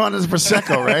now. We know this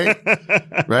Prosecco, right?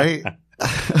 Right.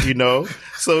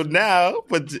 So now,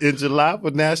 in July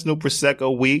for National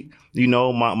Prosecco Week,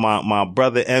 my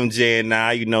brother MJ and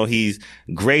I, he's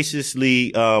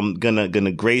graciously,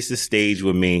 gonna grace the stage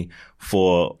with me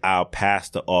for our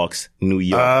Pastor Ox New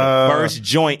York. The first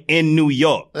joint in New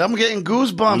York. I'm getting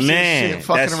goosebumps Man, and shit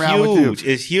fucking that's around huge. with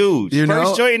you. It's huge. You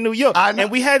First know? joint in New York. I know.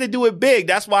 And we had to do it big.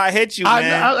 That's why I hit you, man.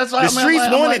 That's why the I'm streets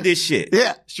like, wanted this shit.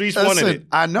 Yeah. Streets Listen, wanted it.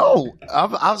 I know. I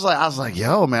was like,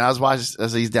 yo, man, I was watching,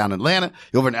 he's down in Atlanta,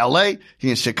 he over in LA, he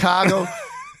in Chicago,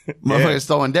 motherfucker's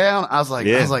throwing down. I was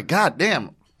like, God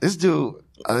damn, this dude,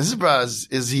 this bro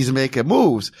he's making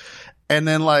moves. And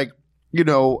then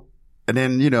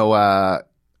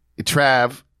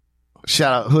Trav,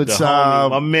 shout out Hood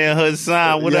Sam. My man Hood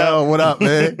Sam, what up? What up,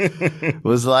 man?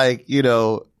 Was like,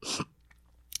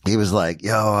 he was like,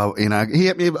 yo, he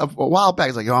hit me a while back.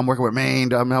 He's like, yo, I'm working with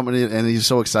Maine. I'm helping it. And he's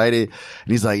so excited.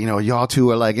 And he's like, y'all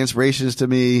two are like inspirations to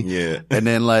me. Yeah. And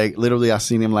then literally I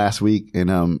seen him last week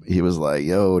and, he was like,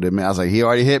 yo, the man, I was like, he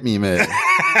already hit me, man.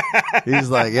 He's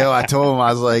like, yo, I told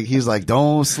him, he's like,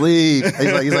 don't sleep.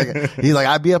 He's like,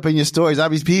 I be up in your stories. I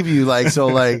be peeping you.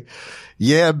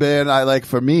 Yeah, man.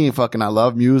 For me, I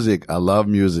love music. I love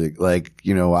music. I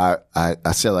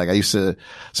said, I used to,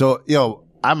 so, so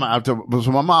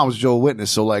my mom was Joe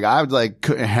Witness, so I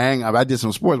couldn't hang. I did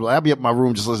some sports, but I'd be up in my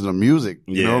room just listening to music.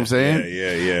 You know what I'm saying?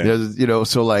 Yeah.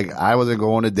 So I wasn't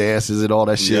going to dances and all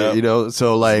that shit. Yep.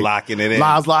 So locking it in.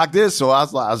 I was locked in, so I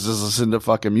was just listening to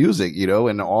fucking music,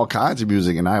 and all kinds of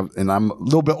music. And I'm a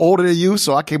little bit older than you,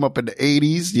 so I came up in the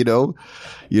 '80s.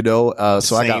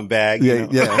 So I got bag. Yeah,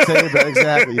 same bag,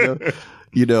 exactly.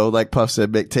 Like Puff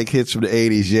said, take hits from the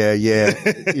 80s.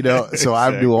 Yeah. So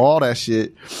I knew all that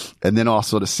shit. And then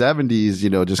also the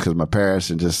 70s, just cause my parents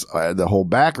and just the whole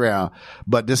background.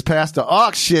 But this Pastor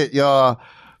Ox shit, y'all,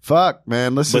 fuck,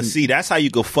 man, listen. But see, that's how you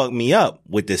can fuck me up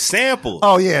with the samples.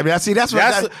 Oh yeah, man. See,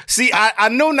 I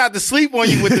know not to sleep on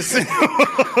you with the samples.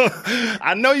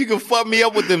 I know you can fuck me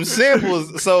up with them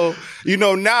samples. So,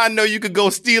 now I know you could go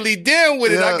Steely Dan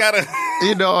with it. I gotta.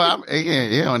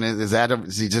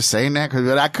 Is he just saying that? Cause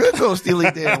I could go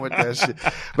Steely Dan with that shit.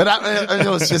 But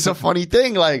it's just a funny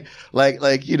thing.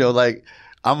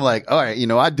 I'm like, all right,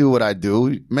 I do what I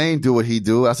do. Maine do what he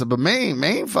do. I said, but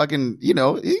Maine fucking,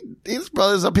 his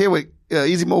brother's up here with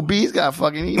Easy Mo B. He's got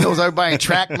fucking, he knows everybody in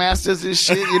Track Masters and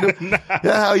shit, That's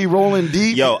how he rolling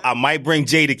deep. Yo, I might bring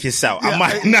Jadakiss out. I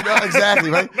might not. Exactly,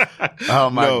 right?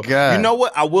 Oh my God. You know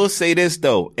what? I will say this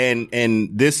though, and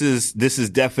this is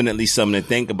definitely something to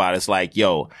think about. It's like,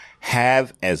 yo,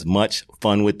 have as much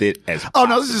fun with it as possible. Oh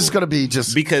no, this is going to be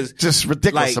just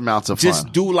ridiculous amounts of fun.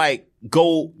 Just do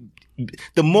go.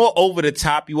 The more over the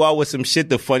top you are with some shit,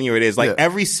 the funnier it is.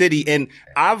 Every city, and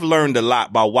I've learned a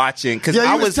lot by watching. Cause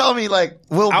I was telling me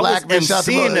Will Blackman was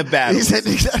emceeing the battle.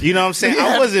 You know what I'm saying?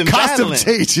 I wasn't battling.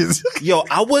 Yo,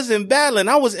 I wasn't battling.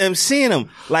 I was emceeing them.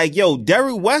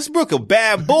 Derek Westbrook, a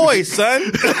bad boy,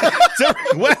 son.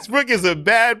 Derek Westbrook is a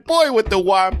bad boy with the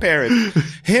wine parents.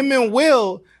 Him and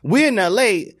Will, we're in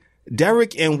LA.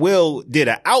 Derek and Will did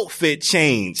an outfit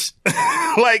change,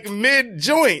 mid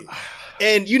joint.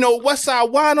 And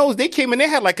Westside Winos, they came in, they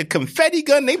had a confetti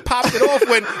gun. They popped it off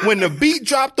when the beat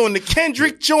dropped on the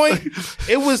Kendrick joint.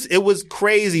 It was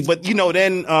crazy. But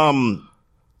then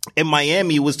in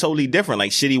Miami, it was totally different.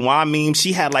 Shitty Wine Meme,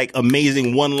 she had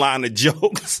amazing one-liner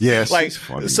jokes. Yeah, she's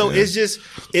funny. So man.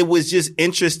 it was just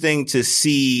interesting to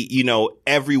see,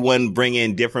 everyone bring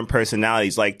in different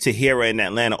personalities. Tahira in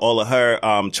Atlanta, all of her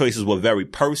choices were very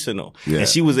personal. Yeah. And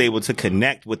she was able to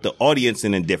connect with the audience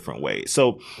in a different way.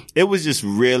 So it was just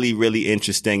really, really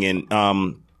interesting. And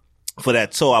for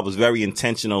that tour, I was very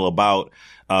intentional about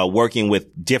working with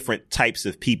different types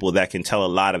of people that can tell a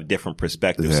lot of different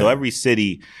perspectives. Yeah. So every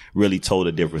city really told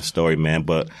a different story, man.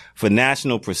 But for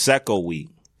National Prosecco Week,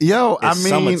 it's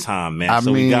summertime, man.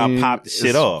 We gotta pop the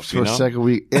shit off. Prosecco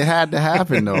Week, it had to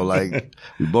happen though.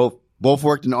 We both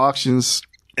worked in auctions.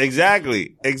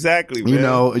 Exactly,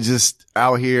 man. Just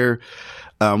out here.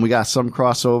 We got some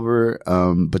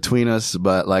crossover between us,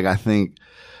 but I think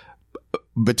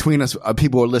between us,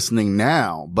 people are listening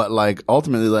now, but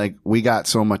ultimately, we got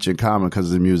so much in common because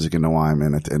of the music and the wine,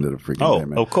 man, at the end of the freaking day,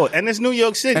 man. Of course. And it's New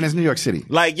York City.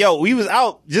 We was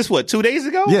out just 2 days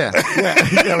ago? Yeah.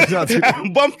 I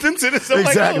bumped into this. I'm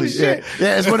exactly. Shit.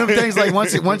 Yeah. It's one of them things,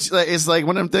 it's one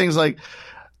of them things,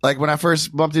 when I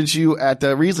first bumped into you at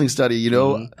the Riesling study,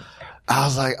 Mm-hmm. I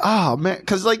was like, oh man,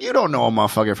 cause you don't know a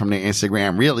motherfucker from their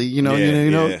Instagram, really,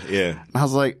 Yeah. I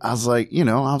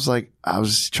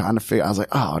was trying to figure, I was like,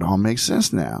 oh, it all makes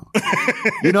sense now.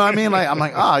 You know what I mean? I'm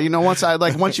like,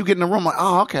 once you get in the room,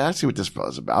 okay, I see what this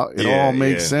brother's about. It all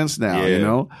makes sense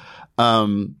now,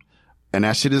 and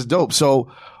that shit is dope.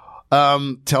 So,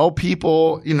 tell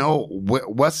people,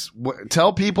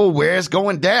 tell people where it's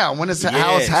going down, how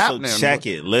it's happening. So check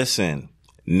it. Listen.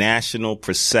 National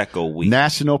Prosecco Week.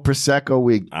 National Prosecco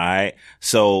Week. All right.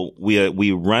 So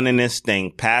we running this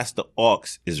thing past the aux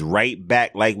is right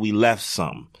back like we left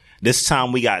some. This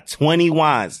time we got 20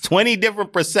 wines, 20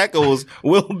 different Proseccos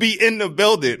will be in the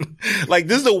building. Like,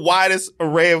 this is the widest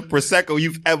array of Prosecco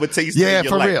you've ever tasted in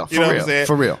your life. Real, you know what I'm saying?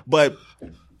 For real. But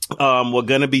we're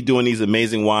going to be doing these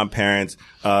amazing wine pairings.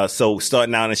 So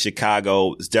starting out in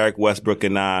Chicago, it's Derek Westbrook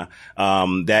and I.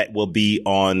 That will be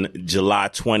on July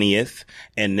 20th.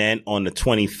 And then on the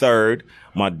 23rd,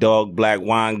 my dog, Black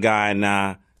Wine Guy, and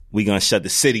I, we gonna shut the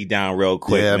city down real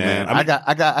quick, man. I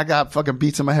got fucking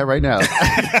beats in my head right now.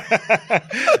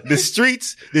 The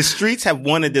streets have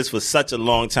wanted this for such a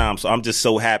long time, so I'm just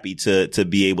so happy to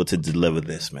be able to deliver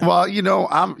this, man. Well,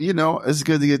 it's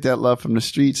good to get that love from the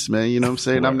streets, man. You know what I'm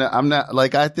saying? Right. I'm not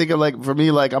like, I think of like, for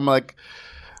me, like, I'm like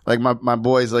my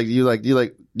boys, like, you like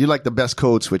the best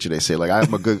code switcher, they say. Like, I'm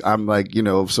like,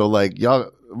 so like,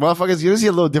 y'all, motherfuckers, you see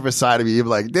a little different side of me. You're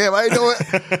like, damn, I ain't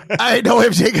know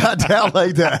MJ got down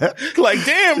like that. Like,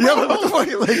 damn, bro. Yo, what the fuck?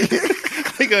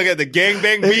 They gonna get the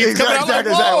gangbang beats coming out. Like,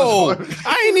 whoa,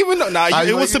 I ain't even know. Nah,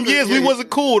 it was some years we wasn't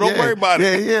cool. Don't worry about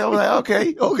it. Yeah. I'm like,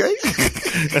 okay.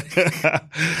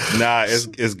 Nah,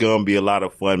 it's gonna be a lot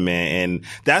of fun, man. And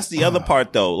that's the other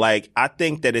part, though. Like, I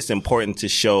think that it's important to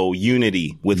show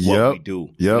unity with what we do.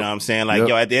 You know what I'm saying? Like,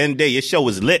 yo, at the end of the day, your show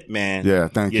is lit, man. Yeah,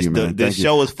 thank you, man. The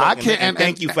show is fucking lit. And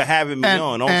thank you for having me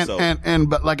on also.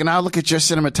 But like, and I look at your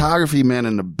cinematography, man,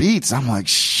 and the beats, I'm like,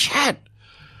 shit.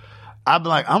 I'm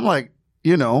like,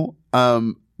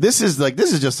 this is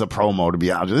just a promo, to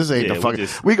be honest. This ain't the fucking,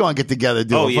 we gonna get together,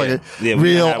 dude. We're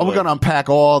gonna unpack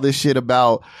all this shit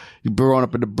about you growing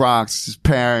up in the Bronx, his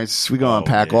parents. We gonna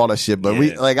unpack all that shit. But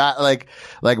we, like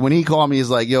when he called me,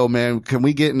 he's like, yo, man, can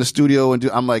we get in the studio and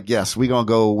do, I'm like, yes, we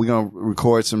gonna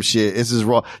record some shit. This is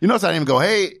raw. You notice I didn't even go,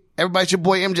 hey, everybody, it's your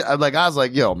boy MJ. Like, I was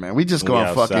like, yo, man, we just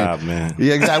going fucking, man.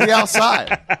 Yeah, exactly. We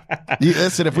outside.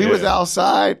 Listen, if we was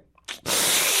outside,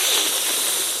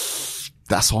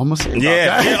 that's all I'm gonna say.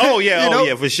 Yeah. Oh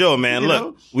yeah, for sure, man.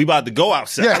 Look, we about to go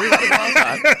outside. Yeah, we about to go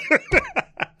outside.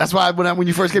 That's why when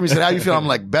you first came, you said, how you feel? I'm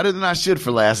like, better than I should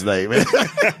for last night, man.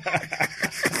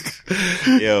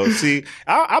 Yo, see,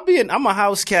 I'm a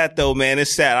house cat though, man.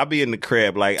 It's sad. I'll be in the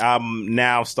crib. Like, I'm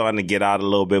now starting to get out a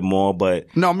little bit more, but.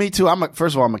 No, me too.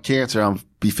 First of all, I'm a Cancer. I'll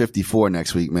be 54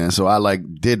 next week, man. So I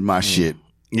like did my shit.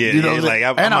 Yeah, you know, like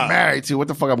I'm married too. What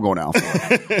the fuck I'm going out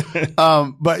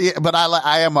for? But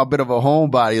I am a bit of a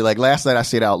homebody. Like, last night I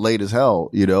stayed out late as hell,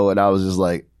 and I was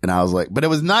like, but it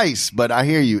was nice. But I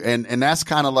hear you, and that's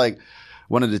kind of like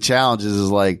one of the challenges is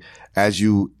like, as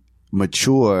you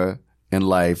mature in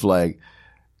life, like,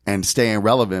 and staying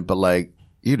relevant, but like,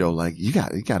 you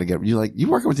gotta get, you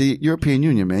working with the European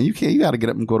Union, man. You gotta get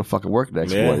up and go to fucking work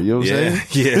next morning. You know what I'm saying?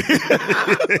 Yeah.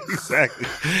 Exactly.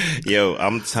 Yo,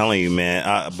 I'm telling you,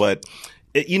 man. But,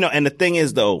 and the thing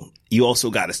is though, you also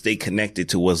gotta stay connected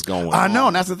to what's going on. I know,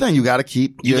 and that's the thing. You gotta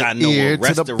keep your ear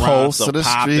to the pulse of the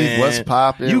street. What's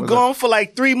popping? You gone for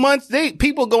like 3 months.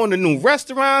 People going to new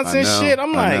restaurants and shit.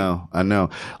 I'm like, I know.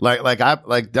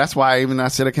 Like that's why I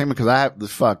said I came in, because I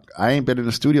ain't been in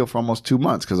the studio for almost 2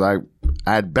 months because I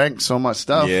had banked so much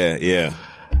stuff. Yeah.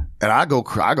 And I go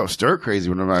stir crazy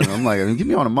when I'm like, get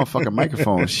me on a motherfucking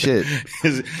microphone. Shit.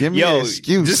 Give me an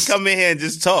excuse. Just come in here and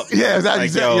just talk. Yeah,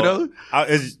 exactly.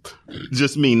 It's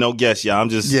just me, no guess, y'all. I'm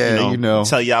just,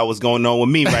 tell y'all what's going on with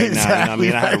me right exactly, now. You know what I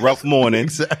mean? I had a rough morning.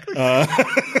 Exactly.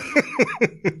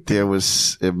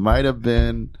 It might have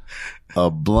been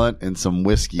a blunt and some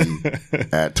whiskey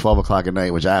at 12 o'clock at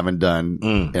night, which I haven't done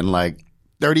in like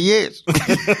 30 years.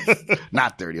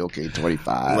 Not 30, okay,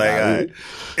 25. Like,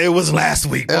 it was last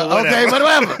week. But okay, but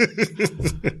whatever.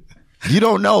 You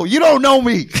don't know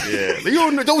me. Yeah.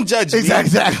 You don't judge me.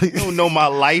 Exactly. You don't know my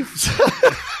life.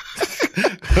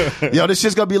 Yo, this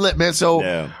shit's gonna be lit, man.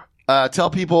 So, tell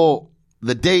people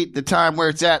the date, the time, where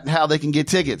it's at, and how they can get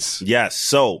tickets. Yes.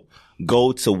 So,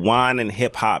 go to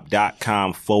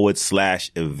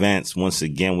wineandhiphop.com/events. Once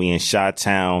again, we in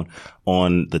Chi-Town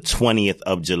on the 20th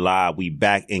of July. We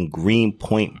back in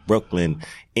Greenpoint, Brooklyn,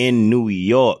 in New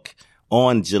York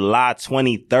on July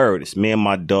 23rd. It's me and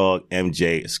my dog,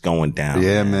 MJ. It's going down.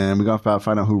 Yeah, man. We're going to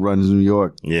find out who runs New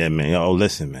York. Yeah, man. Oh,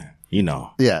 listen, man.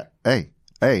 Yeah. Hey.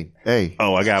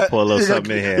 Oh, I got to pull a little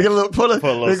something in here. Pull a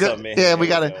little something in here. Yeah, we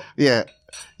got to. Yeah.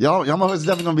 Y'all motherfuckers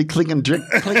definitely gonna be clinking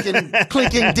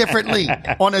differently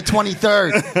on the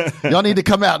 23rd. Y'all need to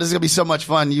come out. This is gonna be so much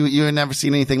fun. You ain't never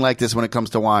seen anything like this when it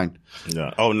comes to wine.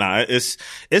 Yeah. Oh, nah. It's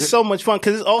so much fun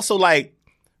because it's also like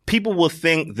people will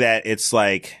think that it's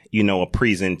like, a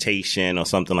presentation or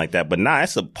something like that, but nah,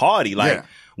 it's a party. Like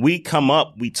we come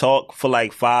up, we talk for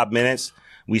like 5 minutes.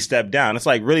 we stepped down. It's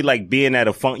like really like being at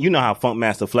a funk. You know how Funk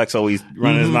Master Flex always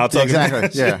running his mouth talking.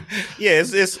 Exactly. Yeah. Yeah.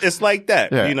 It's like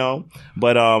that. Yeah. You know.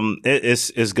 But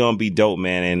it's gonna be dope,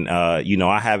 man. And you know,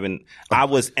 I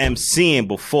was emceeing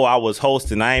before I was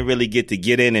hosting. I ain't really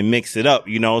get in and mix it up.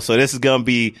 You know. So this is gonna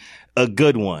be a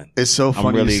good one. It's so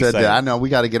funny really you said excited. that. I know we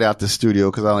got to get out the studio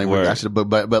because I don't even. I should,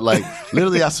 but like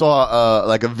literally, I saw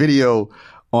like a video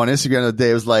on Instagram the other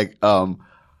day. It was like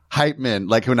hype men,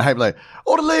 like when the hype like,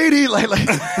 oh the lady, like and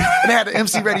they had the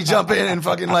MC ready jump in and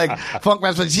fucking like Funk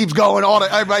Master keeps going.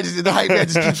 Everybody just the hype man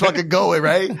just keeps fucking going,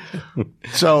 right?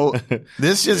 So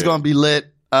this shit's gonna be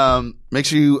lit. Make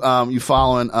sure you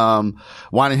following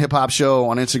Wine and Hip Hop Show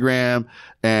on Instagram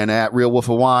and at Real Wolf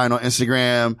of Wine on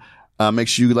Instagram. Make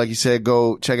sure you, like you said,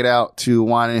 go check it out to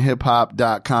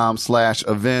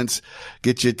wineandhiphop.com/events.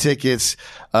 Get your tickets.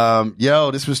 Yo,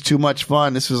 this was too much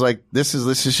fun. This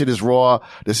shit is raw.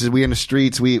 We in the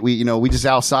streets. We just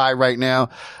outside right now.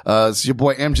 It's your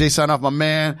boy MJ sign off, my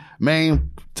man.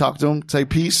 Maine, talk to him. Say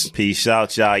peace. Peace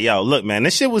out, y'all. Yo, look, man,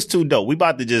 this shit was too dope. We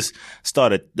about to just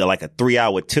start a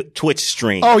 3-hour Twitch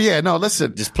stream. Oh yeah, no,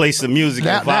 listen. Just play some music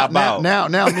and vibe out. Now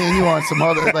me and you on some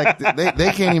other, like,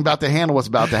 they can't even about to handle what's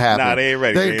about to happen. Nah, they ain't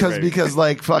ready. Because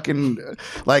like fucking,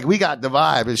 like we got the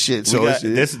vibe and shit. So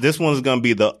this one's gonna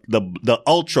be the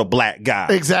ultra black guy.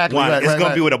 Exactly. It's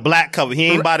gonna be with a black cover. He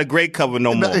ain't by the gray cover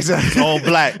no more. Exactly. It's all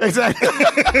black. Exactly.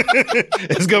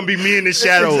 It's gonna be me in the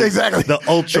shadows. Exactly. The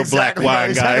ultra black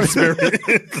wine guy experience.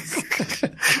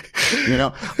 You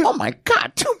know, oh my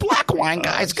God, 2 black wine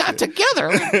guys got together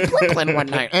in Brooklyn one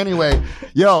night. Anyway,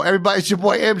 yo, everybody, it's your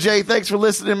boy MJ. Thanks for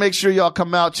listening. Make sure y'all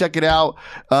come out, check it out.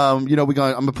 I'm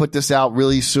gonna put this out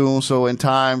really soon, so in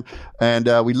time. And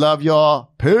we love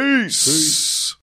y'all. Peace.